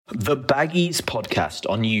The Baggies Podcast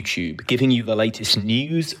on YouTube, giving you the latest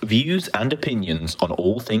news, views and opinions on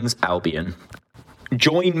all things Albion.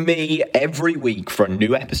 Join me every week for a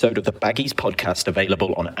new episode of the Baggies Podcast,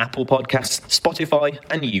 available on Apple Podcasts, Spotify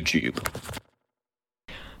and YouTube.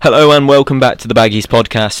 Hello and welcome back to the Baggies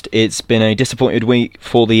Podcast. It's been a disappointed week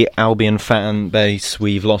for the Albion fan base.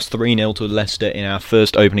 We've lost 3-0 to Leicester in our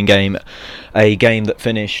first opening game, a game that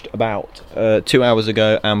finished about 2 hours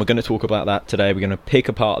ago, and we're going to talk about that today. We're going to pick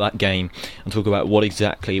apart that game and talk about what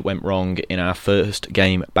exactly went wrong in our first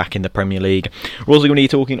game back in the Premier League. We're also going to be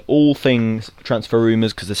talking all things transfer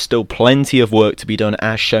rumours, because there's still plenty of work to be done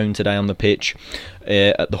as shown today on the pitch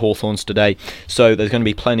at the Hawthorns today. So there's going to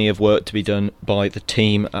be plenty of work to be done by the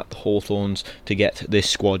team at the Hawthorns to get this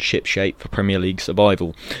squad shipshape for Premier League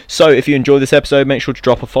survival. So if you enjoy this episode, make sure to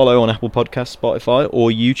drop a follow on Apple Podcasts, Spotify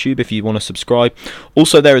or YouTube if you want to subscribe.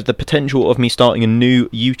 Also, there is the potential of me starting a new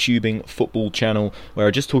YouTubing football channel where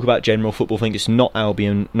I just talk about general football things. It's not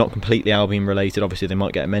Albion, not completely Albion related. Obviously they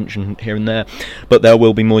might get a mention here and there, but there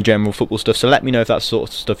will be more general football stuff. So let me know if that's the sort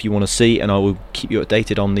of stuff you want to see, and I will keep you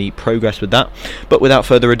updated on the progress with that. But without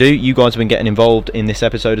further ado, you guys have been getting involved in this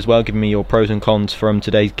episode as well, giving me your pros and cons from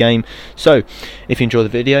today's game. So, if you enjoy the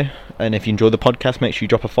video and if you enjoy the podcast, make sure you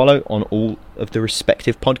drop a follow on all of the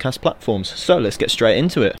respective podcast platforms. So, let's get straight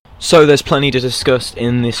into it. So, there's plenty to discuss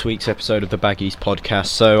in this week's episode of the Baggies Podcast.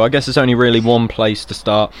 So, I guess there's only really one place to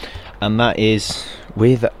start, and that is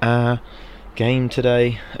with our game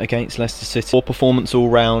today against Leicester City. Poor performance all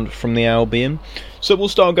round from the Albion. So we'll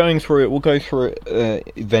start going through it. We'll go through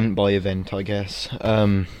it event by event, I guess.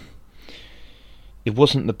 It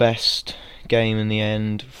wasn't the best game in the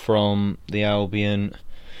end from the Albion.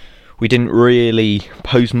 We didn't really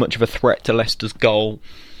pose much of a threat to Leicester's goal.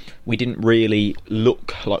 We didn't really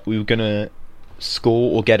look like we were going to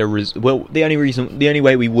score or get a result. Well, the only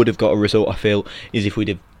way we would have got a result, I feel, is if we'd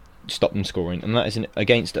have stopped them scoring, and that is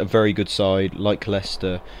against a very good side like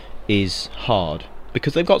Leicester is hard,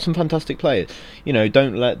 because they've got some fantastic players. You know,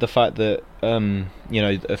 don't let the fact that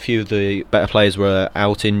a few of the better players were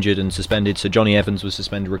out injured and suspended. So Johnny Evans was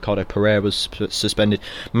suspended, Ricardo Pereira was suspended,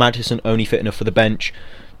 Maddison only fit enough for the bench.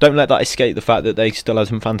 Don't let that escape the fact that they still have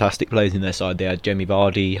some fantastic players in their side. They had Jamie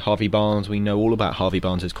Vardy, Harvey Barnes. We know all about Harvey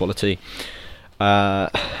Barnes' quality.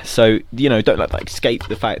 So don't let that escape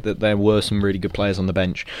the fact that there were some really good players on the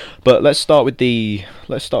bench. But let's start with the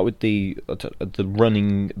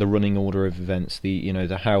running order of events.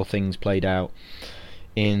 The how things played out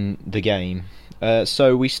in the game.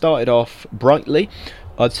 So we started off brightly.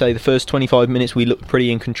 I'd say the first 25 minutes we looked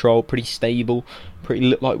pretty in control, pretty stable,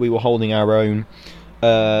 looked like we were holding our own.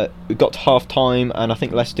 We got to half time, and I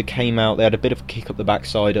think Leicester came out. They had a bit of a kick up the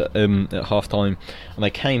backside at half time, and they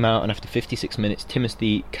came out, and after 56 minutes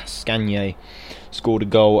Timothy Castagne scored a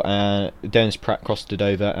goal, and Dennis Pratt crossed it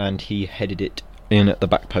over and he headed it in at the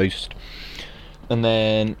back post. And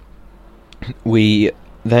then we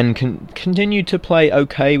continued to play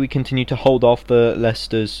okay. We continued to hold off the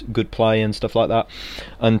Leicester's good play and stuff like that,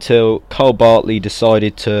 until Carl Bartley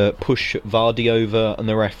decided to push Vardy over, and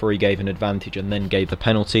the referee gave an advantage and then gave the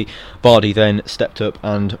penalty. Vardy then stepped up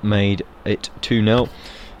and made it 2-0.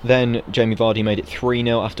 Then Jamie Vardy made it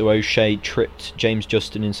 3-0 after O'Shea tripped James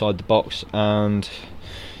Justin inside the box, and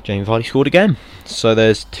Jamie Vardy scored again. So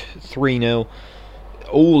there's 3-0.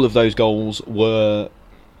 All of those goals were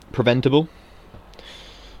preventable.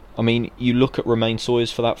 I mean, you look at Romain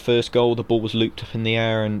Sawyers for that first goal. The ball was looped up in the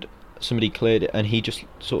air and somebody cleared it, and he just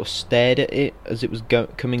sort of stared at it as it was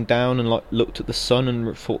coming down and looked at the sun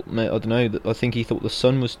and thought, I don't know, I think he thought the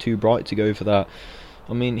sun was too bright to go for that.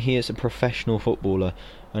 I mean, he is a professional footballer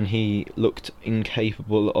and he looked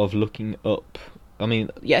incapable of looking up. I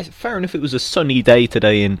mean, yes, fair enough, it was a sunny day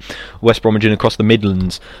today in West Bromwich and across the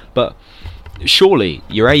Midlands, but surely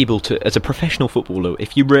you're able to, as a professional footballer,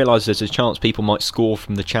 if you realise there's a chance people might score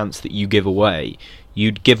from the chance that you give away,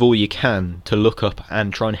 you'd give all you can to look up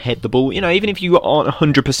and try and head the ball. Even if you aren't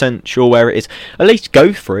 100% sure where it is, at least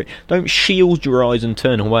go for it. Don't shield your eyes and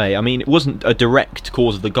turn away. I mean, it wasn't a direct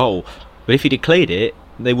cause of the goal, but if he'd have cleared it,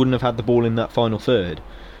 they wouldn't have had the ball in that final third.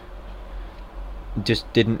 It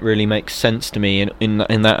just didn't really make sense to me in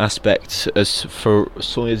that aspect. As for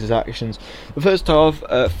Sawyers' actions, the first half,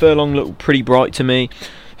 Furlong looked pretty bright to me.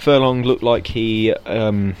 Furlong looked like he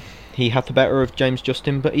had the better of James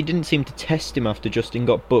Justin, but he didn't seem to test him after Justin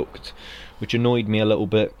got booked, which annoyed me a little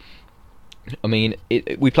bit. I mean,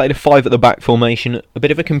 we played a 5 at the back formation, a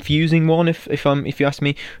bit of a confusing one if you ask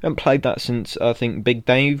me. We haven't played that since I think Big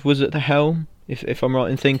Dave was at the helm. if I'm right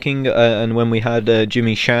in thinking, and when we had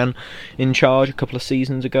Jimmy Shan in charge a couple of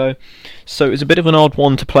seasons ago. So it's a bit of an odd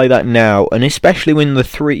one to play that now, and especially when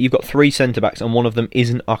you've got three centre-backs and one of them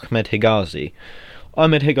isn't Ahmed Higazi.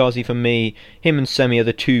 Ahmed Higazi, for me, him and Semi are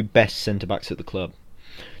the two best centre-backs at the club.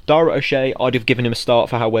 Dara O'Shea, I'd have given him a start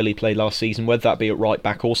for how well he played last season, whether that be at right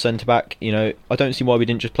back or centre back. I don't see why we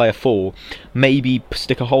didn't just play a 4. Maybe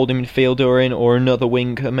stick a holding midfielder in, or another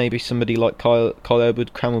winger, maybe somebody like Kyle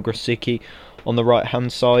Edward, Kamil Grosicki on the right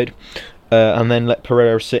hand side, and then let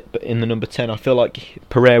Pereira sit in the number 10. I feel like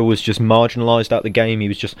Pereira was just marginalised out the game. He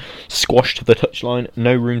was just squashed to the touchline,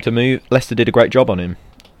 no room to move. Leicester did a great job on him.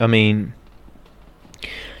 I mean,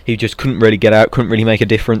 he just couldn't really get out, couldn't really make a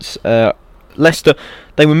difference. Leicester,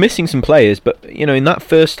 they were missing some players, but in that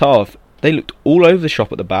first half they looked all over the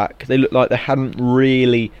shop at the back. They looked like they hadn't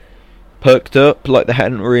really perked up, like they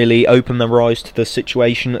hadn't really opened their eyes to the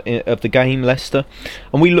situation of the game, Leicester.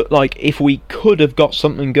 And we looked like if we could have got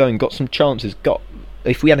something going, got some chances,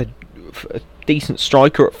 if we had a decent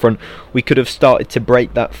striker up front, we could have started to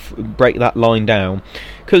break that line down,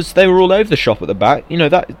 because they were all over the shop at the back.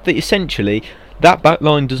 Essentially that back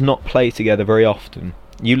line does not play together very often.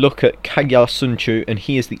 You look at Kagya Sunchu, and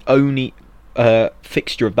he is the only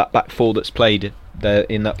fixture of that back 4 that's played there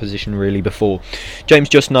in that position really before. James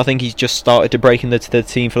Justin, I think he's just started to break into the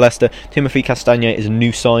team for Leicester. Timothy Castagne is a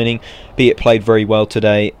new signing, be it played very well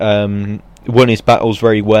today, won his battles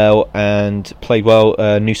very well and played well.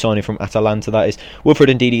 New signing from Atalanta, that is. Wilfred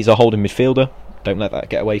Ndidi is a holding midfielder. Don't let that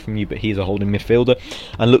get away from you, but he's a holding midfielder,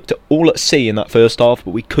 and looked all at sea in that first half, but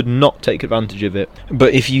we could not take advantage of it.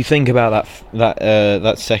 But if you think about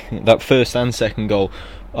that first and second goal,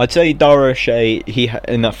 I'd say Dara O'Shea,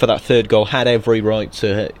 for that third goal, had every right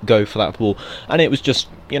to go for that ball, and it was just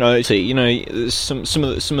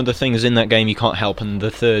some of the things in that game you can't help, and the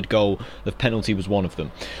third goal, the penalty, was one of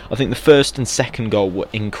them. I think the first and second goal were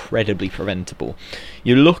incredibly preventable.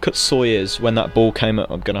 You look at Sawyers when that ball came up.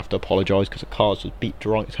 I'm going to have to apologise because the cars was beeped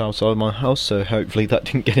right outside my house, so hopefully that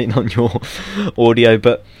didn't get in on your audio.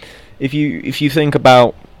 But if you think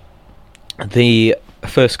about the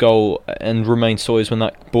first goal and Romain Sawyers when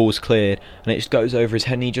that ball was cleared and it just goes over his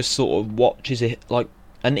head and he just sort of watches it,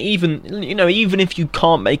 and even if you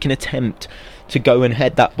can't make an attempt to go and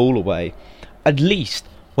head that ball away, at least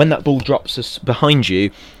when that ball drops behind you,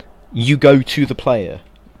 you go to the player.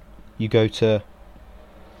 You go to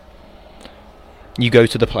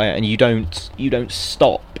the player and you don't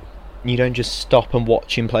stop. You don't just stop and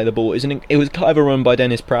watch him play the ball. It was a clever run by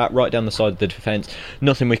Dennis Pratt right down the side of the defence.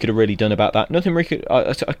 Nothing we could have really done about that.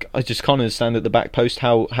 I just can't understand at the back post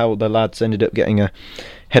how the lads ended up getting a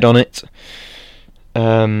head on it.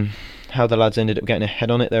 There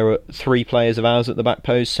were 3 players of ours at the back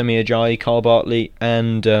post: Semi Ajayi, Carl Bartley,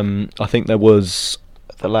 and I think there was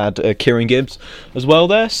the lad Kieran Gibbs as well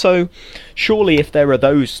there. So surely if there are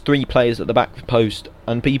those 3 players at the back post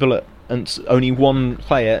and only one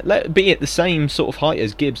player, be it the same sort of height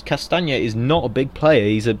as Gibbs. Castagne is not a big player.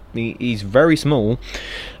 He's very small.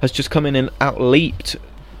 Has just come in and outleaped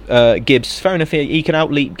Gibbs. Fair enough, he can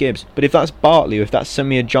outleap Gibbs. But if that's Bartley or if that's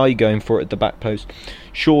Semi Ajayi going for it at the back post,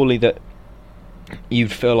 surely that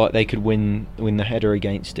you'd feel like they could win the header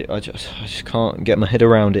against it. I just can't get my head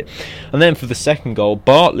around it. And then for the second goal,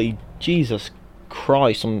 Bartley, Jesus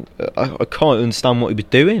Christ, I can't understand what he was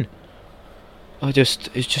doing.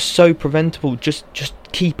 It's just so preventable. Just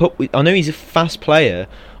keep up with. I know he's a fast player.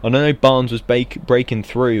 I know Barnes was breaking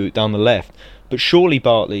through down the left, but surely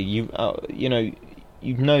Bartley, you know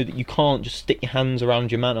that you can't just stick your hands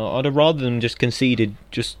around your man. I'd have rather than just conceded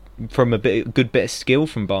just from a good bit of skill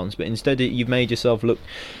from Barnes, but instead you've made yourself look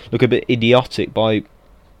a bit idiotic by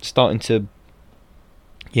starting to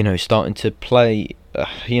play.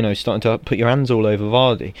 Starting to put your hands all over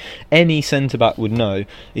Vardy. Any centre-back would know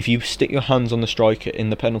if you stick your hands on the striker in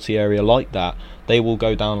the penalty area like that, they will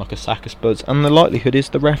go down like a sack of spuds, and the likelihood is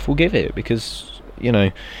the ref will give it, because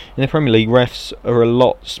in the Premier League, refs are a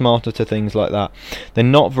lot smarter to things like that. They're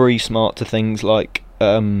not very smart to things like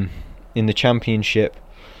in the Championship,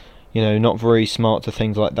 not very smart to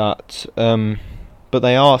things like that, but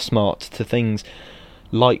they are smart to things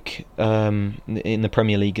like in the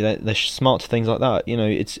Premier League. They're smart to things like that.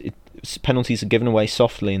 Penalties are given away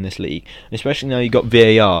softly in this league, especially now you've got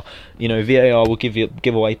VAR. VAR will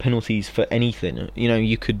give away penalties for anything.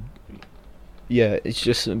 It's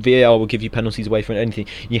just VAR will give you penalties away for anything.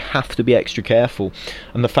 You have to be extra careful,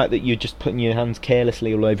 and the fact that you're just putting your hands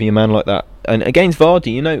carelessly all over your man like that, and against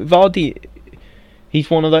Vardy, Vardy, He's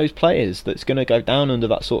one of those players that's going to go down under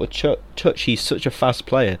that sort of touch. He's such a fast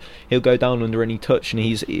player. He'll go down under any touch, and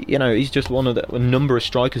he's just one of a number of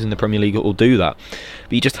strikers in the Premier League that will do that.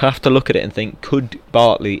 But you just have to look at it and think, could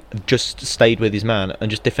Bartley just stayed with his man and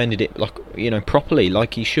just defended it properly,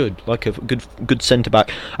 like he should, like a good centre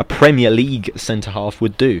back, a Premier League centre half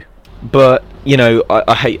would do. But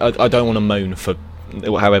I don't want to moan for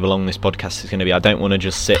however long this podcast is going to be. I don't want to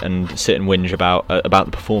just sit and whinge about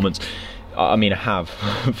the performance. I mean, I have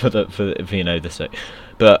for this,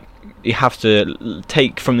 but you have to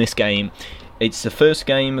take from this game. It's the first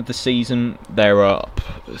game of the season. There are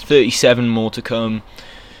 37 more to come.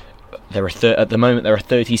 At the moment there are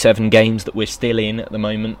 37 games that we're still in at the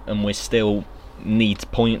moment, and we still need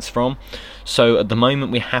points from. So at the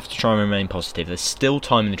moment we have to try and remain positive. There's still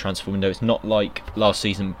time in the transfer window. It's not like last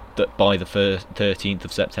season that by the 13th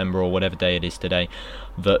of September or whatever day it is today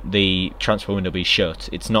that the transfer window will be shut.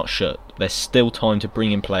 It's not shut. There's still time to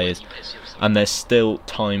bring in players, and there's still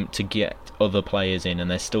time to get other players in,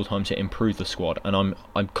 and there's still time to improve the squad, and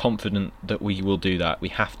I'm confident that we will do that. We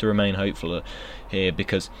have to remain hopeful here,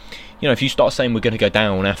 because if you start saying we're going to go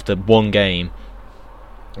down after one game,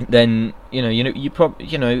 then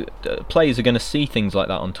players are going to see things like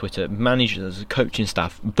that on Twitter. Managers, coaching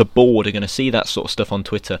staff, the board are going to see that sort of stuff on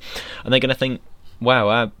Twitter, and they're going to think, wow,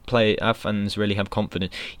 our fans really have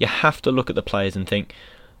confidence. You have to look at the players and think,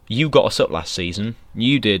 you got us up last season.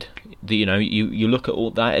 You did. You look at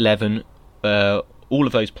all that 11. All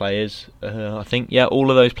of those players, I think,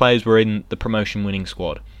 all of those players were in the promotion-winning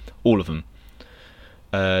squad. All of them.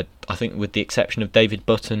 I think, with the exception of David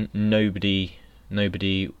Button, nobody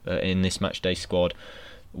in this matchday squad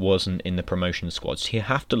wasn't in the promotion squad. So you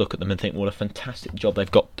have to look at them and think, what a fantastic job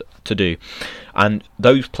they've got to do. And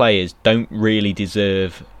those players don't really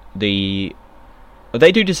deserve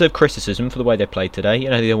they do deserve criticism for the way they played today.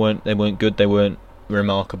 They weren't good. They weren't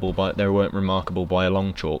remarkable by a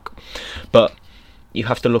long chalk. But you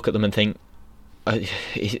have to look at them and think,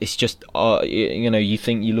 it's just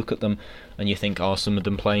you look at them and you think, are some of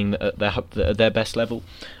them playing at their best level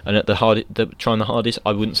and at trying the hardest?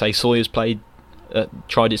 I wouldn't say Sawyer's tried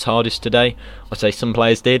its hardest today. I'd say some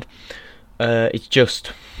players did. It's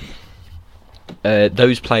just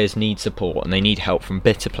those players need support, and they need help from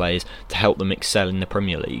better players to help them excel in the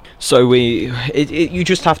Premier League. So you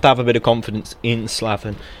just have to have a bit of confidence in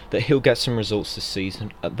Slaven that he'll get some results this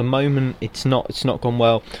season. At the moment, it's not gone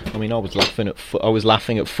well. I mean, I was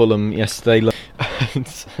laughing at Fulham yesterday.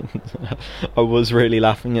 I was really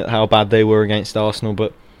laughing at how bad they were against Arsenal,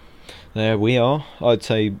 but there we are. I'd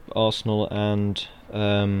say Arsenal and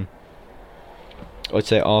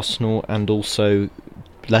also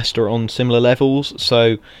Leicester on similar levels,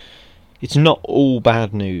 so it's not all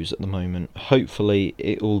bad news at the moment. Hopefully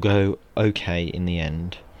it will go okay in the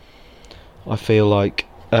end. I feel like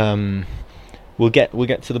we'll get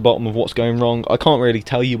to the bottom of what's going wrong. I can't really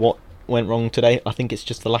tell you what went wrong today. I think it's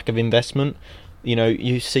just the lack of investment.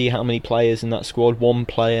 You see how many players in that squad. One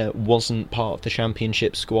player wasn't part of the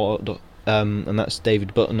Championship squad, and that's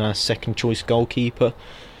David Button, our second choice goalkeeper.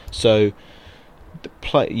 So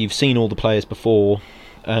you've seen all the players before.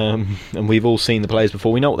 And we've all seen the players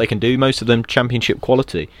before. We know what they can do. Most of them Championship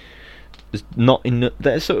quality. There's not in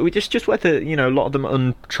there. So we just whether a lot of them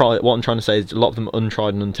untried. What I'm trying to say is a lot of them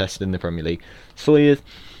untried and untested in the Premier League. Sawyer,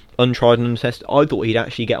 untried and untested. I thought he'd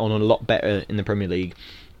actually get on a lot better in the Premier League,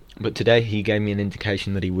 but today he gave me an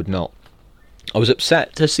indication that he would not. I was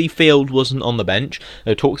upset to see Field wasn't on the bench.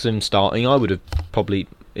 There were talks of him starting. I would have probably,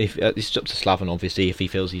 if it's up to Slaven obviously, if he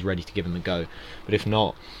feels he's ready to give him a go. But if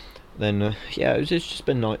not, then it's just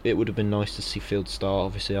been nice. It would have been nice to see Field start.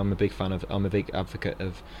 Obviously, I'm a big advocate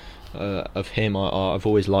of him. I've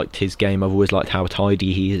always liked his game. I've always liked how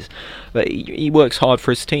tidy he is. But he works hard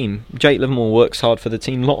for his team. Jake Livermore works hard for the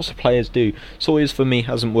team. Lots of players do. Sawyers, for me,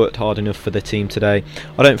 hasn't worked hard enough for the team today.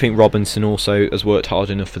 I don't think Robinson also has worked hard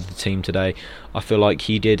enough for the team today. I feel like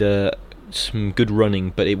he did some good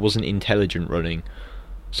running, but it wasn't intelligent running.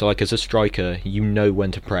 So, as a striker, you know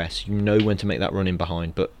when to press, you know when to make that run in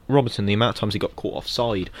behind. But Robertson, the amount of times he got caught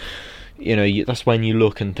offside, that's when you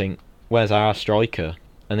look and think, where's our striker?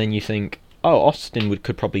 And then you think, oh, Austin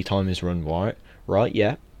could probably time his run right,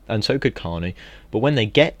 yeah, and so could Carney. But when they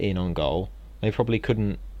get in on goal, they probably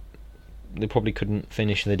couldn't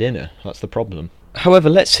finish the dinner. That's the problem. However,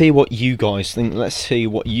 let's hear what you guys think. Let's see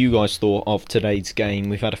what you guys thought of today's game.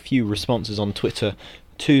 We've had a few responses on Twitter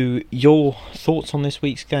to your thoughts on this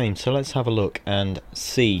week's game, so let's have a look and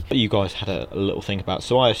see what you guys had a little think about.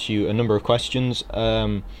 So I asked you a number of questions,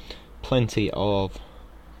 plenty of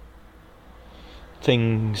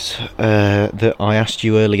things that I asked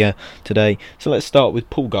you earlier today. So let's start with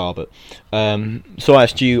Paul Garbett. So I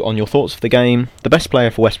asked you on your thoughts of the game, the best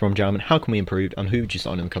player for West Brom German, how can we improve, and who would you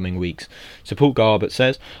sign in the coming weeks? So Paul Garbett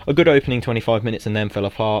says, a good opening 25 minutes and then fell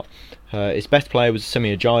apart. His best player was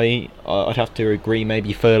Semi Ajayi. I'd have to agree,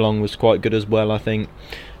 maybe Furlong was quite good as well, I think.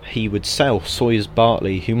 He would sell Sawyers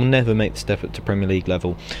Bartley, who will never make the step up to Premier League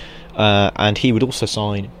level. And he would also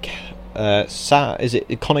sign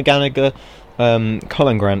Conor Gallagher,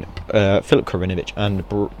 Colin Grant, Filip Krovinovic and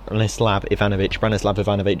Branislav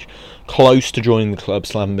Ivanovic, close to joining the club.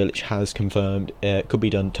 Slaven Bilic has confirmed it could be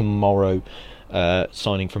done tomorrow,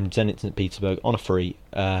 signing from Zenit St. Petersburg on a free,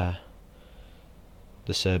 the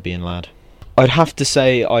Serbian lad. I'd have to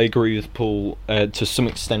say I agree with Paul to some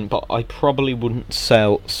extent, but I probably wouldn't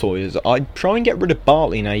sell Sawyers. I'd try and get rid of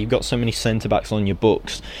Bartley now. You've got so many centre-backs on your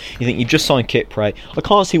books. You think you've just signed Kipre. I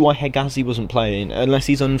can't see why Hegazi wasn't playing, unless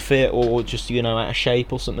he's unfit or just, out of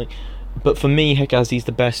shape or something. But for me, Hegazi's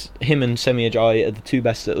the best. Him and Semi Ajayi are the two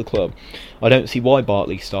best at the club. I don't see why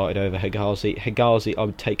Bartley started over Hegazi. Hegazi I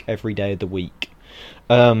would take every day of the week.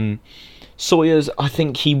 Sawyers, I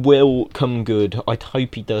think he will come good. I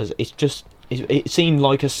hope he does. It seemed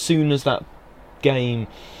like as soon as they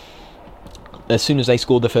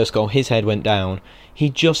scored the first goal, his head went down. He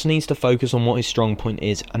just needs to focus on what his strong point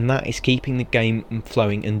is, and that is keeping the game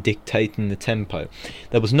flowing and dictating the tempo.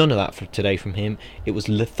 There was none of that for today from him. It was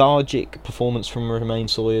lethargic performance from Romain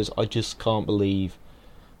Sawyers. I just can't believe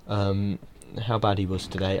how bad he was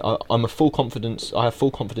today. I have full confidence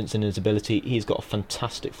in his ability. He's got a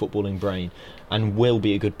fantastic footballing brain and will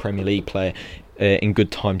be a good Premier League player in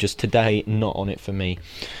good time. Just today, not on it for me.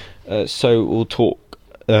 So we'll talk.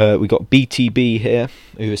 We got BTB here,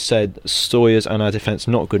 who has said Sawyers and our defence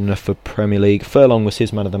not good enough for Premier League. Furlong was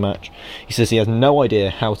his man of the match. He says he has no idea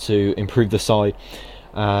how to improve the side.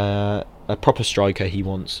 A proper striker he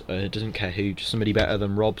wants. Doesn't care who, just somebody better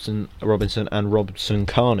than Robinson and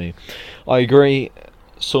Robson-Kanu. I agree.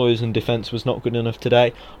 Sawyers in defence was not good enough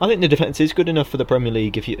today. I think the defence is good enough for the Premier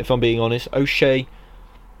League. If I'm being honest, O'Shea,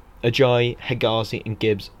 Ajayi, Hegazi, and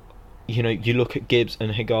Gibbs. You look at Gibbs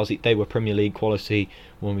and Hegazi; they were Premier League quality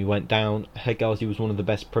when we went down. Hegazi was one of the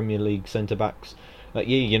best Premier League centre backs.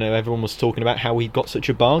 Everyone was talking about how he got such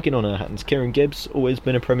a bargain on our hands. Kieran Gibbs always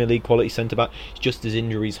been a Premier League quality centre back. It's just his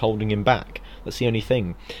injuries holding him back. That's the only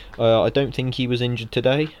thing. I don't think he was injured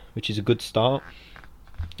today, which is a good start.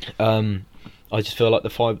 I just feel like the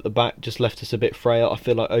five at the back just left us a bit frail. I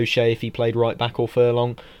feel like O'Shea, if he played right back or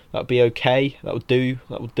Furlong, that'd be okay. That would do.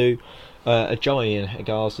 Ajayi and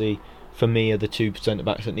Hegazi, for me, are the two centre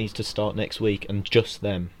backs that needs to start next week, and just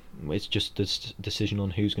them. It's just a decision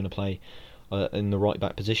on who's going to play in the right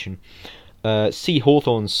back position. C.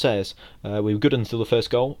 Hawthorne says, we were good until the first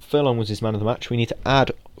goal. Furlong was his man of the match. We need to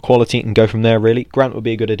add quality and go from there, really. Grant would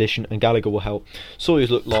be a good addition, and Gallagher will help.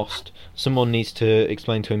 Sawyers looked lost. Someone needs to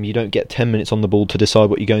explain to him you don't get 10 minutes on the ball to decide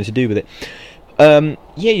what you're going to do with it.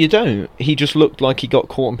 You don't. He just looked like he got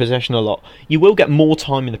caught in possession a lot. You will get more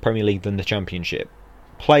time in the Premier League than the Championship.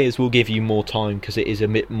 Players will give you more time because it is a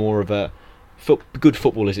bit more of a good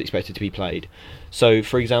football is expected to be played. So,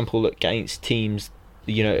 for example, against teams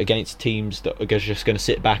that are just going to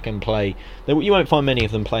sit back and play, you won't find many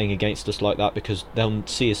of them playing against us like that because they'll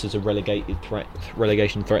see us as a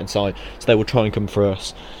relegation threatened side, so they will try and come for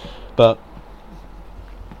us. But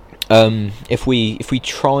if we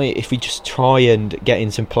just try and get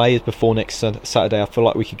in some players before next Saturday, I feel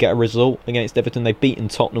like we could get a result against Everton. They've beaten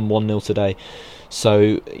Tottenham 1-0 today.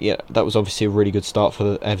 So, that was obviously a really good start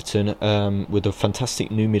for Everton, with a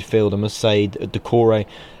fantastic new midfield. I must say, Decore,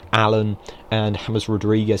 Allen and James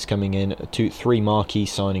Rodriguez coming in, 3 marquee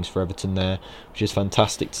signings for Everton there, which is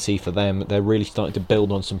fantastic to see for them. They're really starting to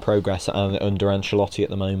build on some progress under Ancelotti at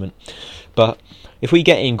the moment. But if we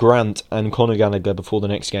get in Grant and Conor Gallagher before the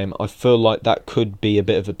next game, I feel like that could be a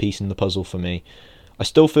bit of a piece in the puzzle for me. I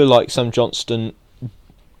still feel like Sam Johnston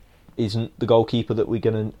isn't the goalkeeper that we're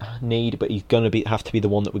going to need, but he's going to have to be the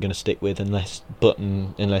one that we're going to stick with, unless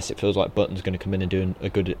it feels like Button's going to come in and do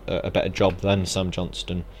a better job than Sam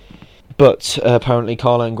Johnston. But apparently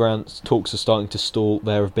Carlo and Grant's talks are starting to stall.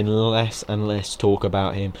 There have been less and less talk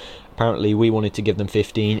about him. Apparently we wanted to give them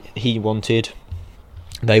 15. They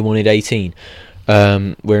wanted 18.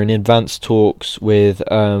 We're in advanced talks with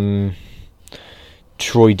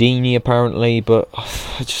Troy Deeney apparently, but I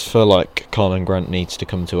just feel like Carlo Grant needs to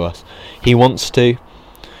come to us. He wants to,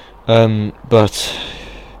 but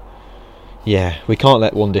yeah, we can't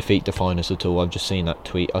let one defeat define us at all. I've just seen that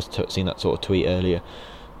tweet. I've seen that sort of tweet earlier.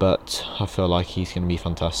 but I feel like he's going to be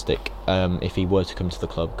fantastic if he were to come to the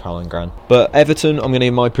club, Caroline Gran. But Everton, I'm going to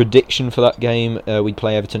give my prediction for that game. We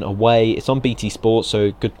play Everton away. It's on BT Sport,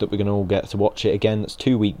 so good that we're going to all get to watch it again. It's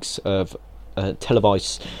 2 weeks of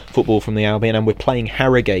televised football from the Albion, and we're playing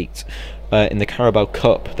Harrogate in the Carabao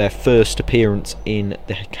Cup, their first appearance in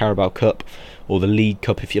the Carabao Cup, or the League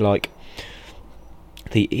Cup if you like,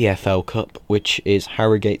 the EFL Cup, which is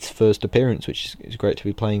Harrogate's first appearance, which is great to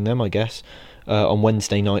be playing them, I guess, on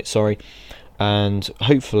Wednesday night, and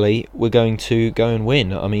hopefully we're going to go and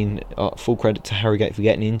win. I mean, full credit to Harrogate for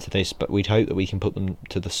getting into this, but we'd hope that we can put them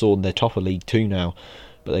to the sword. They're top of League 2 now,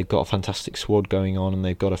 but they've got a fantastic squad going on, and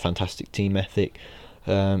they've got a fantastic team ethic.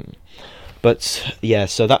 But yeah,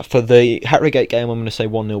 so that for the Harrogate game, I'm going to say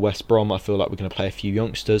 1-0 West Brom. I feel like we're going to play a few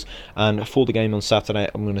youngsters. And for the game on Saturday,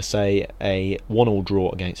 I'm going to say a 1-1 draw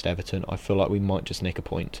against Everton. I feel like we might just nick a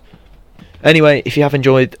point. Anyway, if you have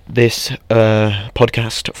enjoyed this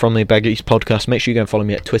podcast from the Baggies Podcast, make sure you go and follow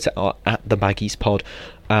me at Twitter at the Baggies Pod,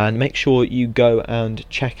 and make sure you go and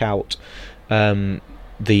check out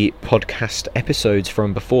the podcast episodes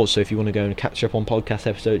from before. So if you want to go and catch up on podcast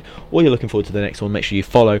episodes, or you're looking forward to the next one, make sure you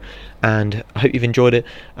follow. And I hope you've enjoyed it,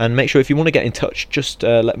 and make sure if you want to get in touch, just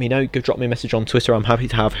let me know. Go drop me a message on Twitter. I'm happy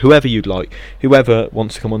to have whoever you'd like, whoever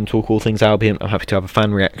wants to come on and talk all things Albion. I'm happy to have a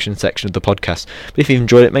fan reaction section of the podcast. But if you've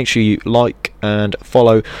enjoyed it, make sure you like and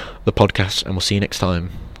follow the podcast, and we'll see you next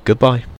time. Goodbye.